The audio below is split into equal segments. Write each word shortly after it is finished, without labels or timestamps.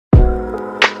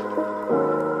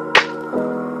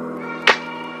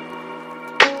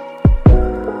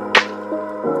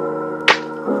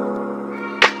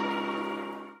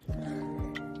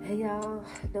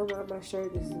know my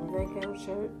shirt. This is my nightgown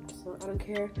shirt, so I don't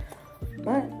care.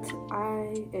 But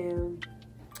I am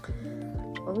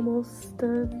almost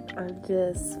done. I'm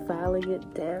just filing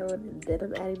it down, and then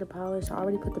I'm adding the polish. I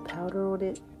already put the powder on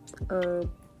it.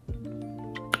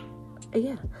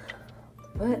 Yeah.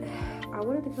 But I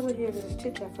wanted to come in here and just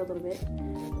chit chat for a little bit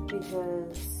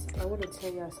because I want to tell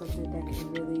y'all something that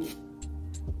can really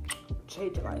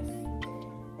change your life.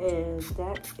 And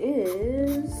that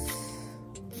is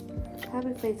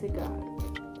having faith in God.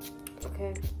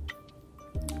 Okay?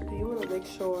 You want to make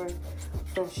sure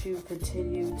that you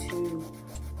continue to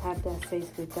have that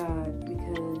faith with God,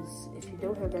 because if you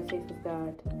don't have that faith with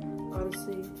God,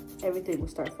 honestly, everything will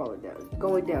start falling down,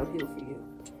 going downhill for you.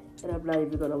 And I'm not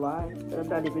even gonna lie, and I'm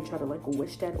not even trying to like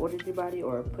wish that on anybody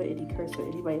or put any curse on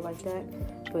anybody like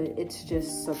that, but it's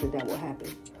just something that will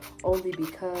happen. Only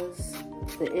because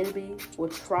the enemy will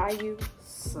try you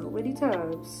so many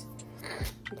times,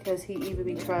 because he even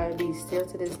be trying me still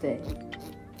to this day.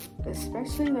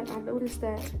 Especially, like, I noticed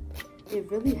that it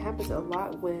really happens a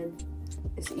lot when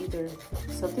it's either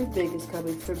something big is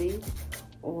coming for me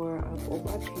or I'm on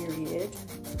my period.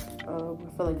 I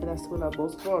feel like that's when I'm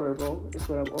most vulnerable, is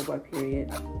when I'm on my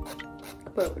period.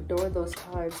 But during those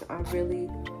times, I really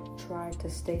try to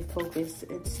stay focused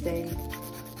and stay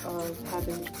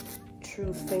having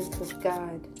true faith with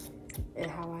God.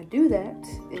 And how I do that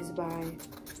is by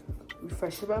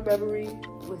refreshing my memory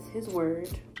with His Word.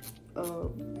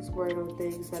 His Word on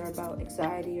things that are about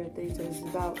anxiety or things that is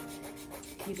about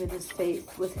keeping this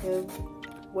faith with Him.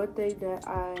 One thing that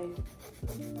I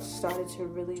started to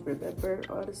really remember,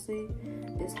 honestly,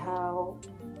 is how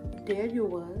Daniel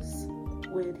was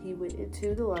when he went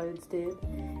into the lion's den,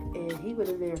 and he went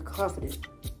in there confident.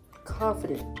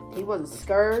 He wasn't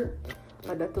scared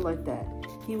or nothing like that.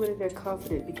 He went in there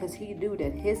confident because he knew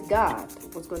that his God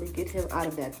was going to get him out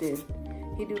of that den.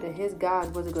 He knew that his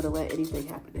God wasn't going to let anything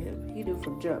happen to him. He knew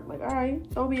from jump, like, all right,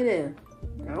 throw me in there.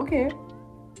 I don't care.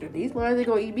 If these lions ain't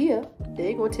going to eat me up, they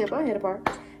ain't going to tear my head apart.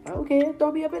 I don't care.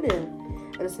 Throw me up in there.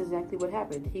 And that's exactly what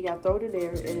happened. He got thrown in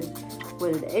there, and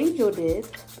what an angel did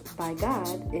by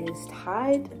God is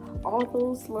tied all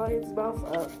those lions' mouth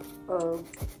up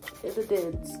in the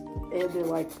dens, and then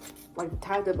like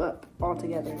tied them up all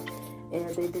together. And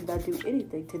they did not do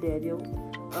anything to Daniel.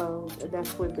 And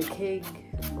that's when the king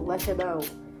let him out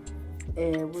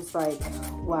and was like,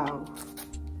 wow,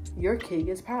 your king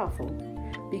is powerful.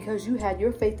 Because you had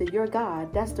your faith in your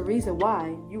God, that's the reason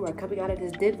why you are coming out of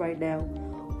this den right now,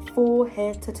 full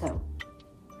head to toe.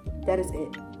 That is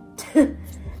it.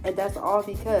 And that's all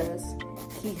because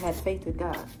he had faith in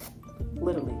God.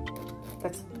 Literally.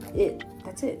 That's it.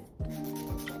 That's it.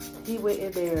 He went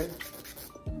in there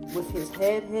with his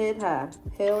head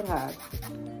held high.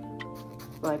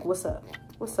 Like, what's up?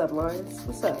 What's up, lions?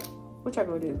 What's up? What y'all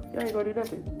gonna do? Y'all ain't gonna do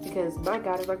nothing. Because my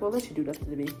God is not gonna let you do nothing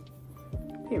to me.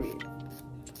 Period.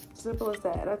 Simple as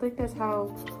that. And I think that's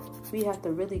how we have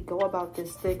to really go about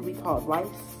this thing we call life.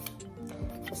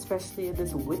 Especially in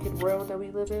this wicked world that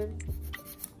we live in.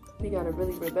 We gotta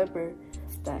really remember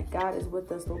that God is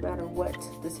with us no matter what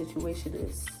the situation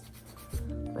is.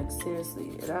 Like,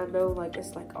 seriously. And I know, like,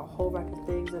 it's like a whole rack of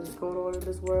things that is going on in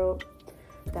this world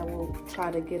that will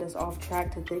try to get us off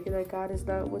track to thinking that God is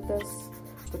not with us.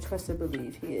 But trust and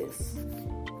believe, He is.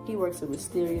 He works in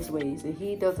mysterious ways, and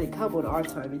He doesn't come on our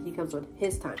timing. He comes on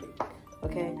His timing.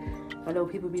 Okay? I know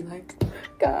people be like,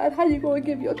 God, how you going to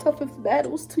give your toughest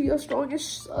battles to your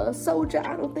strongest soldier?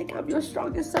 I don't think I'm your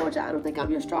strongest soldier. I don't think I'm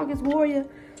your strongest warrior.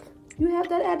 You have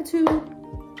that attitude.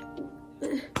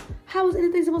 How is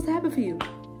anything supposed to happen for you?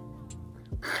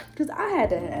 Because I had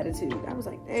that attitude. I was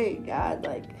like, dang, God,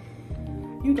 like,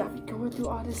 you got me going through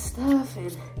all this stuff,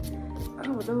 and I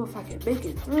don't know if I can make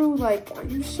it through. Like, are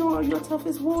you sure I'm your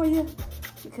toughest warrior?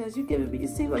 Because it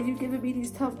seems like you're giving me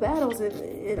these tough battles,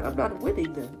 and I'm not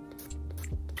winning them.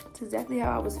 That's exactly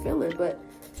how I was feeling. But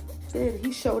then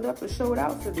He showed up and showed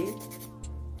out for me,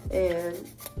 and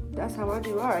that's how I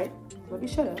knew, all right, let me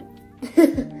shut up.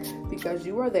 Because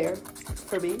you are there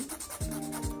for me.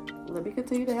 Let me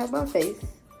continue to have my faith.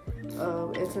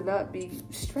 And to not be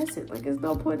stressing. Like, there's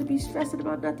no point to be stressing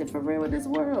about nothing for real in this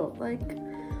world. Like,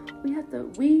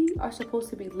 we are supposed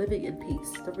to be living in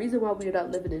peace. The reason why we are not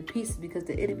living in peace is because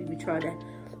the enemy be trying to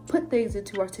put things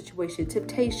into our situation.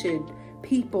 Temptation,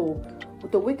 people,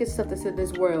 with the wicked stuff that's in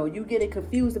this world. You getting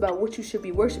confused about what you should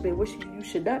be worshiping, what you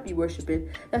should not be worshiping.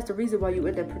 That's the reason why you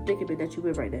in that predicament that you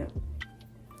in right now.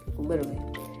 Literally.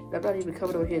 And I'm not even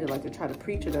coming over here to try to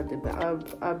preach or nothing, but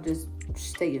I'm just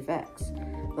stating facts.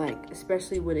 Like,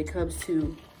 especially when it comes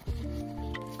to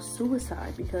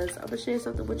suicide, because I'm gonna share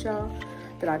something with y'all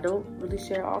that I don't really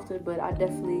share often, but I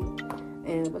definitely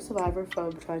am a survivor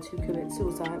from trying to commit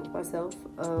suicide with myself.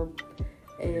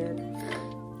 And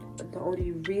the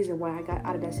only reason why I got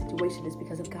out of that situation is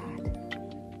because of God.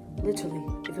 Literally,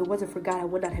 if it wasn't for God, I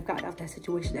would not have gotten out of that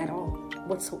situation at all,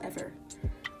 whatsoever.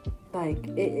 Like,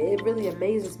 it really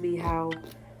amazes me how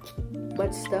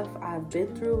much stuff I've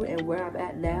been through and where I'm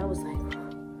at now is like,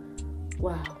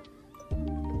 wow,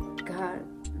 God,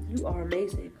 you are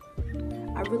amazing.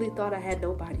 I really thought I had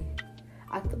nobody.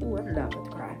 Oh, I'm not about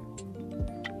to cry.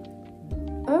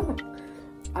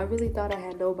 I really thought I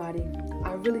had nobody.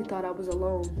 I really thought I was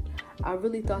alone. I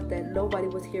really thought that nobody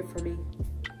was here for me.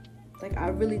 Like, I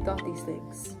really thought these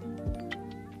things.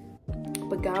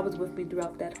 But God was with me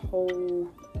throughout that whole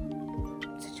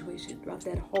situation, throughout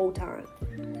that whole time.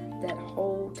 That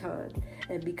whole time.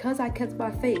 And because I kept my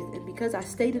faith, and because I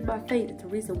stayed in my faith, it's the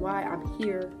reason why I'm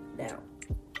here now.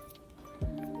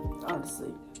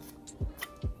 Honestly,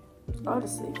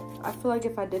 I feel like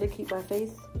if I didn't keep my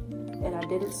faith and I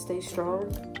didn't stay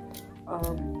strong,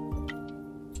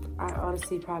 I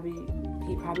honestly he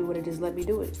probably would have just let me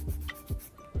do it.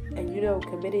 And you know,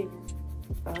 committing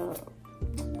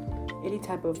any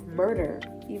type of murder,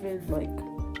 even like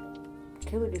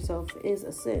killing yourself, is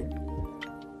a sin.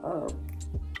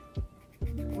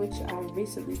 Which I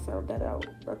recently found that out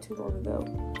not too long ago.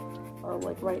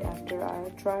 Like right after I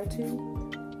tried to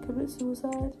commit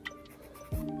suicide.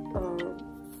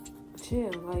 Yeah,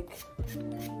 like,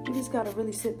 you just gotta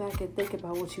really sit back and think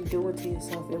about what you're doing to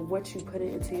yourself and what you put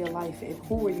into your life and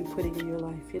who are you putting in your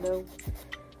life, you know?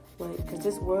 Like, because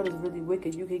this world is really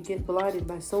wicked. You can get blinded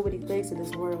by so many things in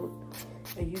this world,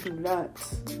 and you do not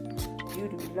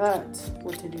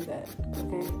want to do that,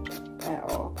 okay? At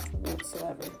all,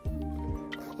 whatsoever.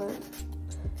 But,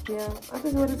 yeah, I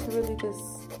just wanted to really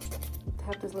just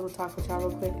have this little talk with y'all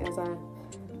real quick as I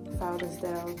found this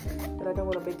down. And I don't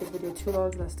want to make this video too long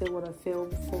because I still want to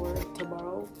film for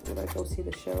tomorrow when I go see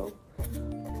the show.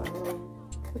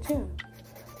 But yeah,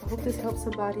 I hope this helps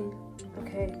somebody,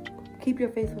 okay? Keep your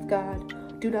faith with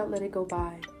God. Do not let it go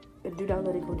by, and do not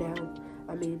let it go down.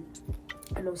 I mean,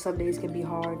 I know some days can be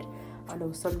hard. I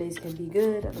know some days can be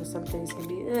good. I know some days can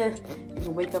be You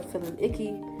can wake up feeling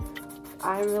icky.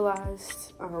 I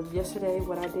realized yesterday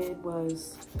what I did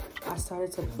was I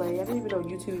started to play. I didn't even know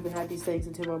YouTube even had these things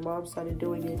until my mom started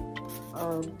doing it.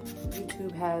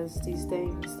 YouTube has these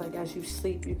things, like as you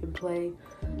sleep, you can play.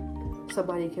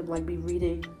 Somebody can like be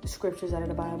reading scriptures out of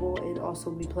the Bible and also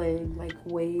be playing like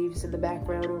waves in the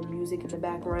background or music in the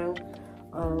background.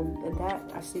 And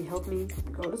that actually helped me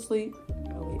go to sleep.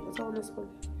 Oh wait, what's on this one?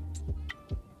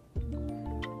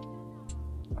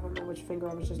 I don't know which finger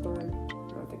I was just doing.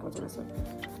 I think I was on this one.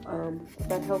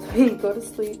 That helped me go to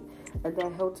sleep, and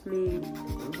that helped me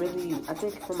really, I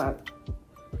think, for my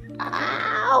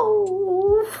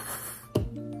ow,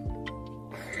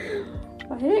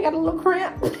 my head got a little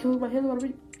cramp. My head's gonna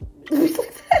be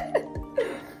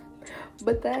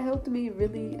but that helped me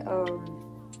really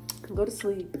go to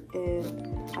sleep. And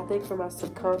I think for my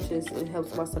subconscious, it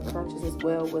helps my subconscious as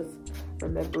well with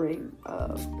remembering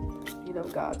you know,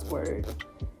 God's word.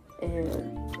 And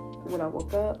when I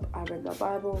woke up, I read my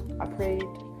Bible, I prayed,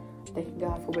 thanking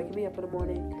God for waking me up in the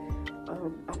morning.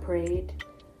 I prayed,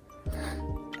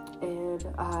 and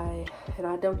I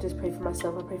don't just pray for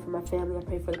myself, I pray for my family, I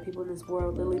pray for the people in this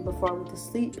world. Literally before I went to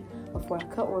sleep, before I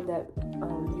cut on that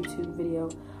YouTube video,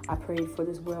 I prayed for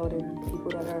this world and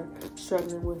people that are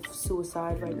struggling with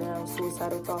suicide right now,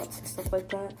 suicidal thoughts and stuff like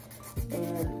that.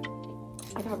 And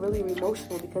I got really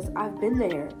emotional because I've been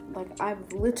there. Like,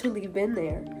 I've literally been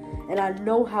there. And I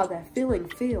know how that feeling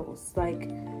feels. Like,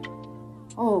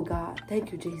 oh God,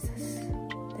 thank you, Jesus.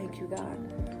 Thank you,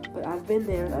 God. But I've been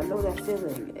there and I know that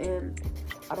feeling. And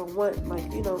I don't want,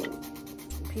 like, you know,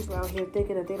 people out here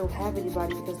thinking that they don't have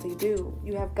anybody, because they do.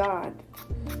 You have God.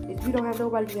 If you don't have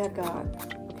nobody, you have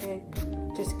God. Okay?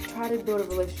 Just try to build a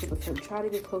relationship with Him. Try to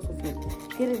get close with Him.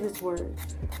 Get in His Word.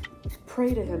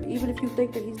 Pray to Him. Even if you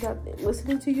think that He's not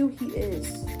listening to you, He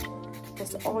is.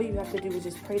 That's all you have to do, is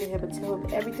just pray to Him and tell Him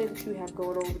everything that you have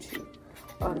going on with you.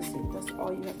 Honestly, that's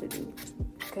all you have to do.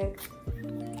 Okay?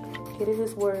 Get in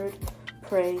His Word.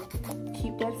 Pray.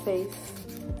 Keep that faith.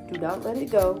 Do not let it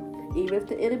go. Even if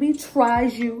the enemy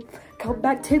tries you, come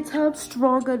back 10 times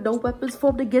stronger. No weapons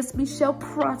formed against me shall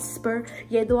prosper.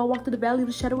 Yea, though I walk through the valley of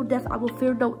the shadow of death, I will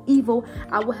fear no evil.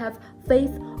 I will have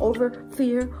faith over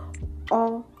fear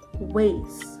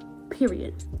always.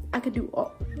 Period. I can do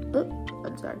all.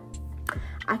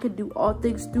 I can do all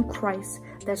things through Christ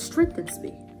that strengthens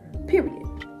me. Period.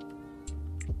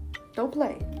 Don't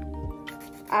play.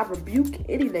 I rebuke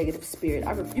any negative spirit.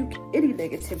 I rebuke any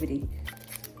negativity.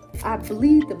 I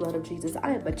bleed the blood of Jesus.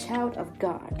 I am a child of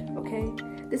God, okay?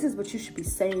 this is what you should be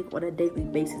saying on a daily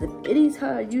basis. If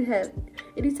anytime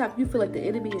you feel like the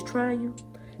enemy is trying you,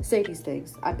 say these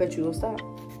things. I bet you will stop.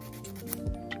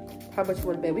 How much you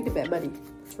want to bet? We can bet money.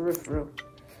 For real, for real.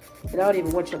 And I don't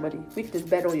even want your money. We can just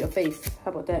bet on your face.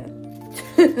 How about that?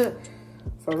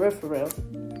 For real, for real.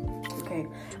 Okay,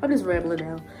 I'm just rambling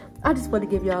now. I just want to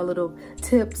give y'all little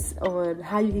tips on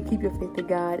how you can keep your faith in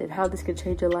God and how this can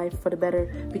change your life for the better,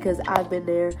 because I've been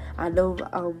there. I know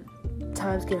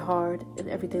times get hard and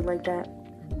everything like that.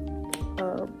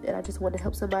 And I just want to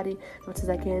help somebody as much as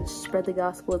I can, spread the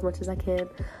gospel as much as I can.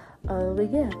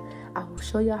 But yeah, I will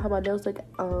show y'all how my nails look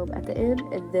at the end,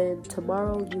 and then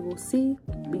tomorrow you will see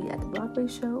me at the Broadway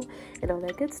show and all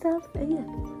that good stuff. And yeah.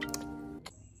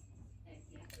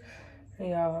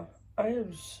 Hey y'all, I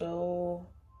am so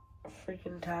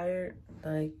freaking tired.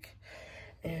 Like,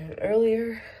 and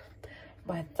earlier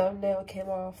my thumbnail came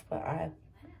off, but I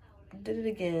did it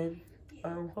again.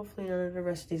 Hopefully none of the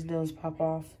rest of these nails pop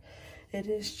off. It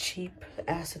is cheap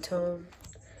acetone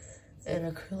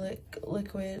and acrylic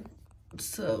liquid,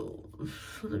 so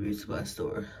let me use my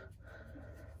store.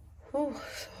 Whew,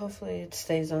 so hopefully it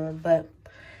stays on, but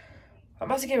I'm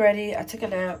about to get ready. I took a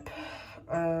nap.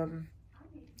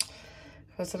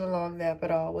 It wasn't a long nap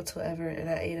at all whatsoever, and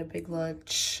I ate a big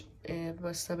lunch, and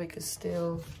my stomach is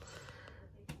still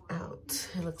out.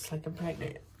 It looks like I'm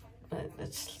pregnant, but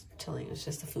it's telling you it's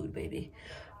just a food baby.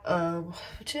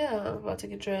 But yeah, I'm about to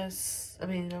get dressed.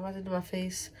 I'm about to do my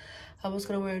face. I was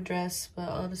gonna wear a dress, but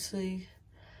honestly,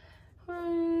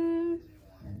 I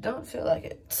don't feel like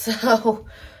it. So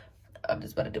I'm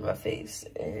just about to do my face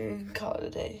and call it a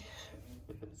day.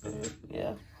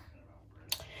 Yeah.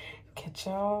 Catch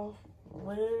y'all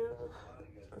when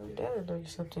I'm done or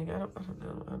something. I don't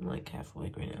know. I'm like half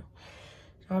awake right now.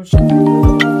 I'm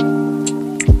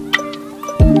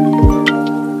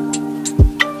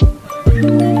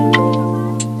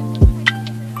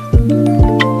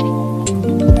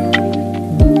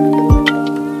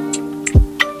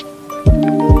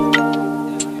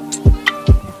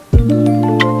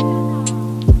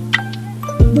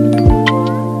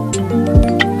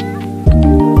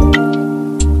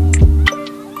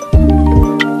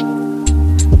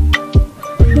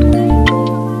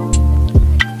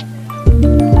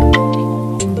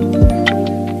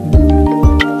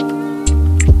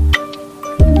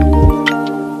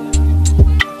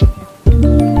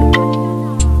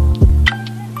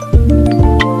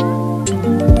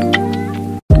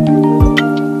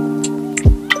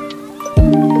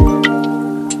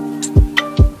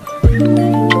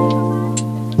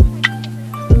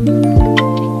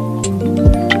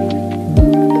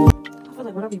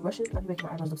I be making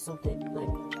my eyebrows look so thick. Like,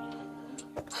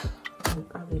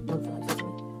 I really don't feel like fixing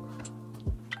it.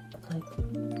 Like,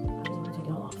 I just want to take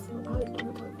it all off. I don't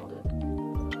have time for all that.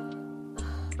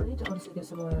 I need to honestly get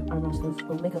some more eyebrow stuff,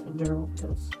 or makeup in general,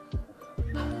 because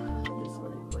I'm just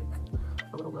running like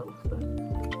a little low. But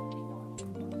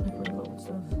like running low and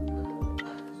stuff,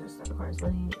 just that requires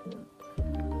money. And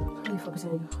I'm really focusing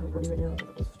on money right now. I'm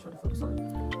just trying to focus on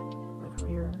my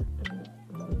career and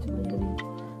moving to Miami.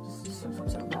 Just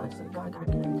focus on God. Like, God got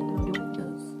me everything that I'm doing,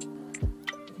 because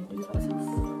I can't do this by myself.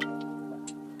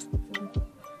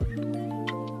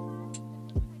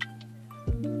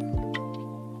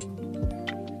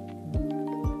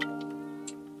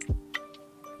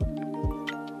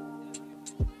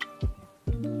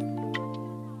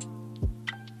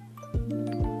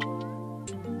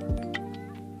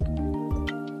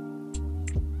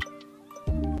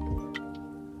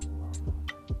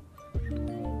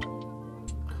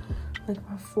 Like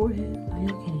my forehead, I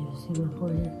can't even see my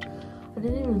forehead. I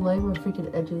didn't even lay my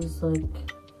freaking edges like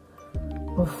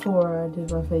before I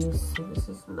did my face. So this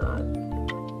is not,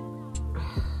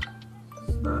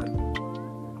 it's not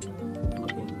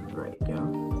looking right,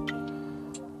 y'all.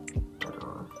 At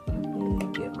all. Let me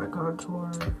get my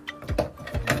contour,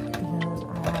 because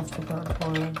I have to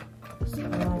contour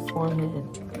my forehead.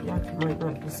 Y'all might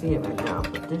not can see it right now,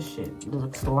 but this shit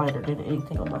looks lighter than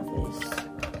anything on my face.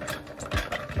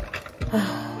 Be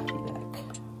back.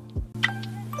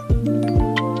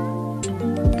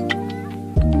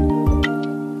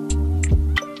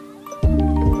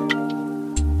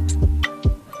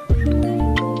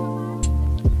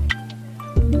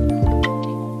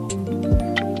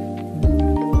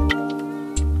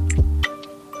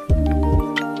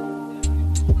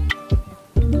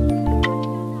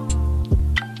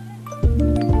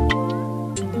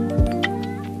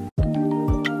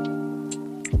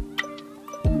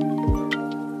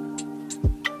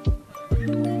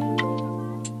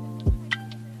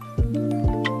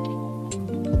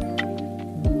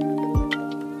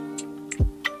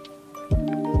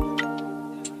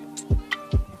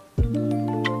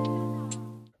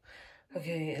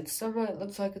 Somewhat it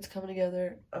looks like it's coming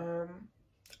together.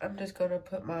 I'm just gonna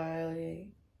put my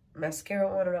mascara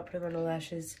on. I'm not putting on the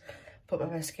lashes. Put my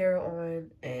mascara on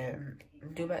and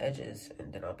do my edges,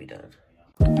 and then I'll be done.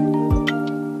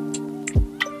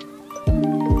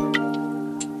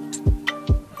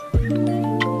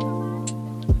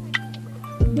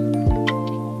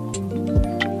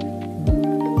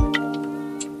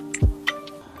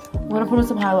 I'm gonna put on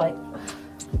some highlight.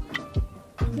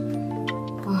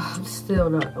 Oh, I'm still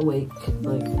not awake.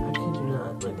 Like, I kid you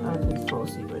not. Like, I could fall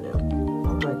asleep right now.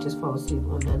 I might just fall asleep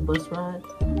on that bus ride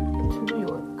to New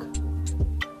York.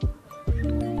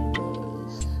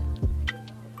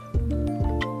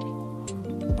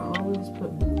 I always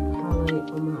put highlight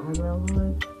on my eyebrow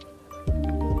line.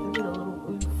 Get a little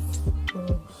oomph, a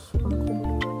little sparkle.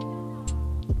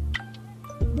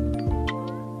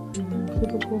 And then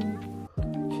typical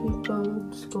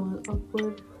cheekbones going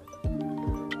upward.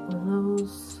 The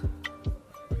nose.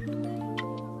 And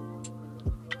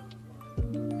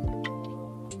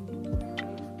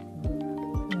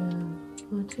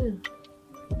my chin.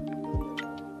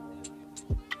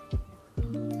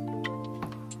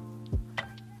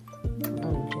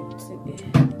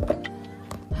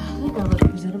 I think I look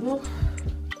presentable.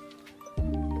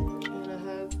 And I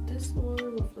have this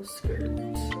one with a skirt.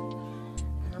 And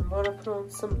I'm gonna put on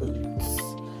some boots.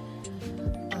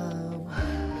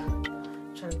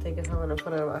 Trying to think if I want to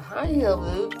put on my high heel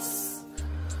boots.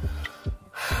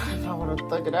 If I want to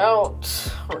thug it out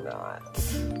or not.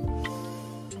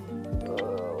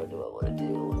 What do I want to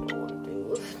do? What do I want to do?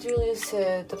 Julia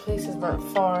said the place is not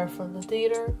far from the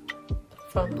theater.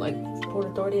 From like Port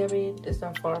Authority, I mean. It's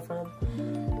not far from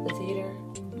the theater.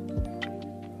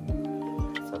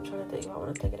 So I'm trying to think if I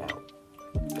want to thug it out.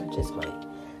 I just might.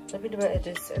 Let me do my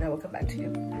edges and I will come back to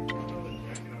you.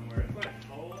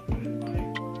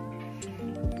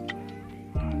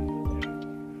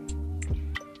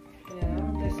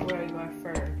 Wearing my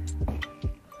fur.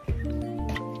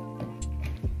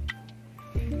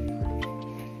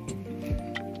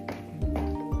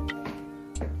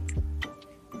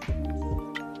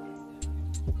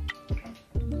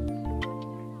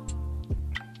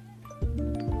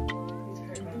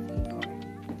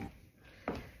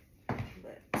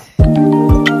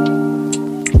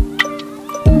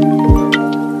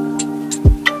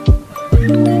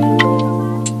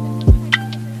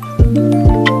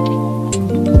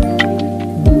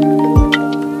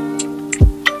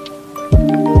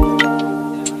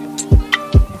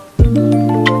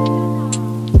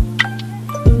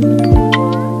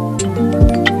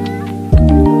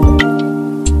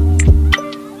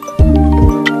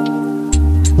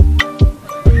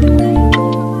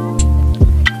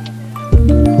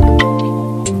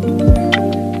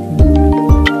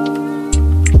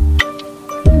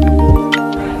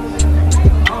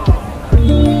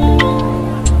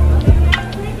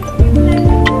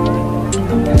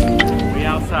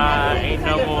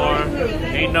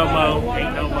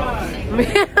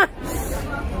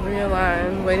 We're in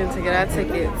line waiting to get our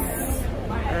tickets.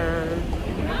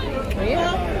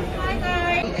 Yeah.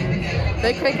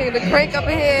 They cranking the crank up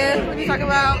in here. What are you talking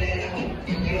about?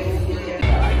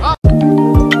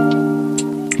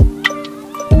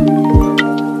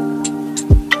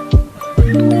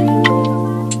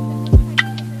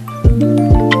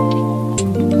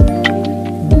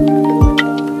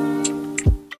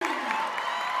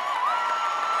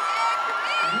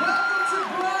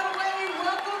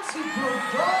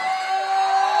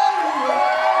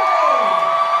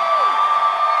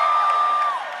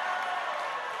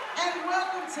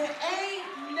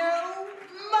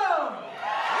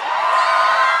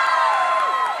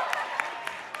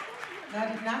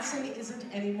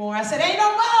 Anymore. I said, ain't no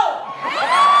more!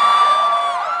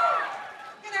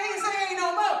 You know, you say ain't no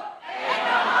more. Ain't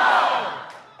no more.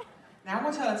 Now I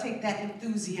want y'all to take that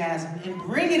enthusiasm and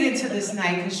bring it into this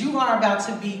night because you are about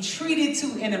to be treated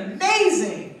to an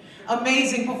amazing,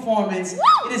 amazing performance.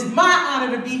 Woo! It is my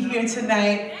honor to be here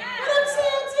tonight. What up,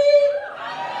 Santi?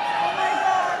 Oh my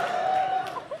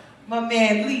God. My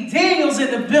man Lee Daniels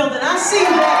in the building. I see you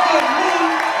back here, Lee.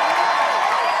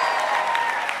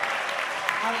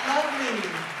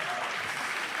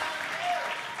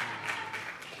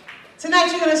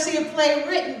 Tonight you're going to see a play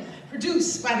written,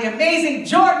 produced by the amazing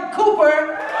Jordan Cooper.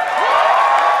 He's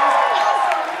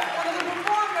also one of the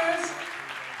performers.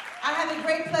 I had the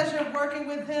great pleasure of working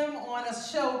with him on a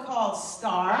show called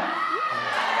Star.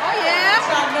 Oh yeah?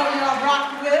 Which I know y'all rock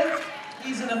with.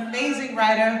 He's an amazing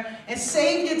writer. And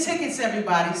save your tickets,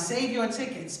 everybody. Save your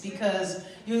tickets because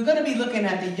you're going to be looking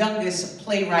at the youngest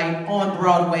playwright on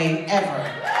Broadway ever.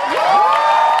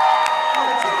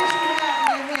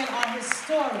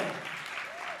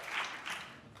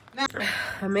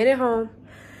 I made it home.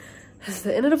 This is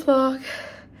the end of the vlog.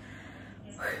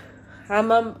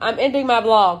 I'm ending my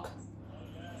vlog.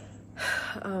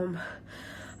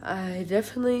 I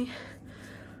definitely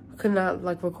could not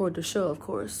like record the show, of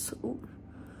course. Ooh.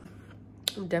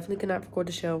 Definitely could not record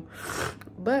the show,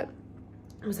 but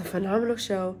it was a phenomenal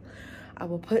show. I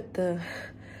will put them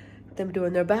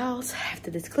doing their bows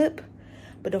after this clip,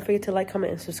 but don't forget to like,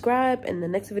 comment, and subscribe. In the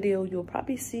next video, you'll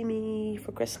probably see me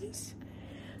for Christmas.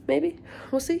 Maybe,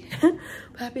 we'll see.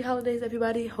 Happy holidays,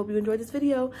 everybody. Hope you enjoyed this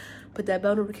video. Put that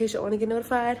bell notification on to get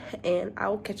notified, and I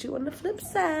will catch you on the flip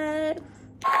side.